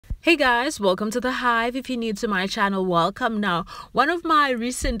Hey guys, welcome to the Hive. If you're new to my channel, welcome. Now, one of my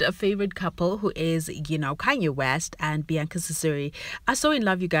recent favorite couple who is, Kanye West and Bianca Censori are so in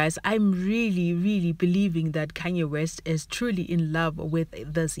love, you guys. I'm really believing that Kanye West is truly in love with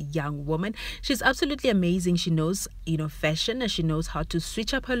this young woman. She's absolutely amazing. She knows, fashion, and she knows how to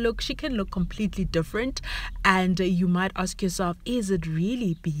switch up her look. She can look completely different. And you might ask yourself, is it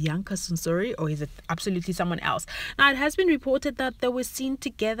really Bianca Censori or is it absolutely someone else? Now, it has been reported that they were seen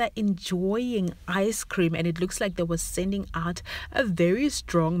together enjoying ice cream, and it looks like they were sending out a very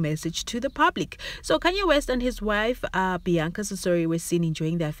strong message to the public. So Kanye West and his wife Bianca Censori were seen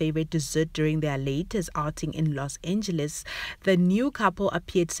enjoying their favorite dessert during their latest outing in Los Angeles. The new couple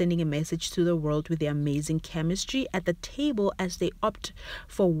appeared sending a message to the world with their amazing chemistry at the table as they opt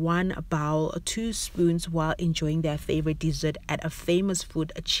for one bowl, 2 spoons, while enjoying their favorite dessert at a famous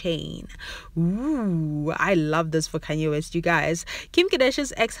food chain. Ooh, I love this for Kanye West, you guys. Kim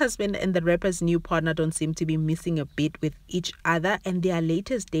Kardashian's ex-husband and the rapper's new partner don't seem to be missing a beat with each other, and their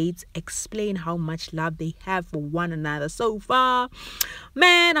latest dates explain how much love they have for one another so far.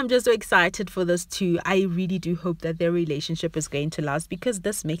 Man, I'm just so excited for this too. I really do hope that their relationship is going to last, because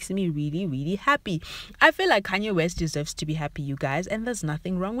this makes me really happy. I feel like Kanye West deserves to be happy, you guys, and there's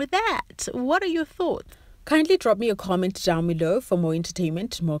nothing wrong with that. What are your thoughts? Kindly drop me a comment down below for more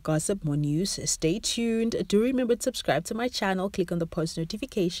entertainment, more gossip, more news. Stay tuned. Do remember to subscribe to my channel, click on the post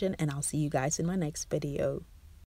notification, and I'll see you guys in my next video.